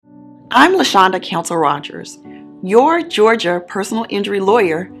I'm LaShonda Counsel Rogers, your Georgia personal injury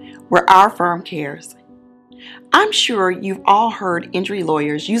lawyer where our firm cares. I'm sure you've all heard injury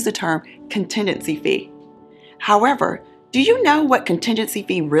lawyers use the term contingency fee. However, do you know what contingency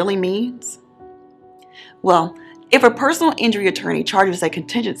fee really means? Well, if a personal injury attorney charges a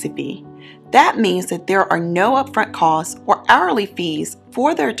contingency fee, that means that there are no upfront costs or hourly fees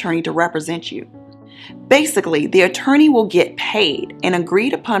for the attorney to represent you. Basically, the attorney will get paid an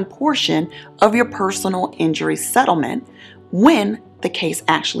agreed upon portion of your personal injury settlement when the case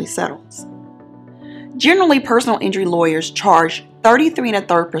actually settles. Generally, personal injury lawyers charge 33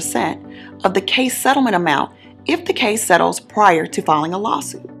 1/3% of the case settlement amount if the case settles prior to filing a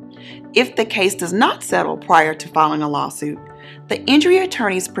lawsuit. If the case does not settle prior to filing a lawsuit, the injury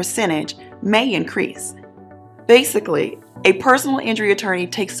attorney's percentage may increase. Basically, a personal injury attorney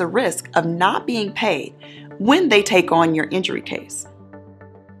takes the risk of not being paid when they take on your injury case.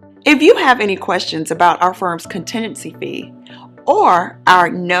 If you have any questions about our firm's contingency fee or our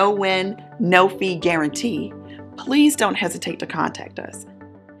no-win, no-fee guarantee, please don't hesitate to contact us.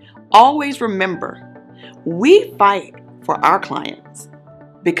 Always remember, we fight for our clients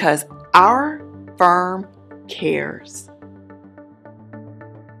because our firm cares.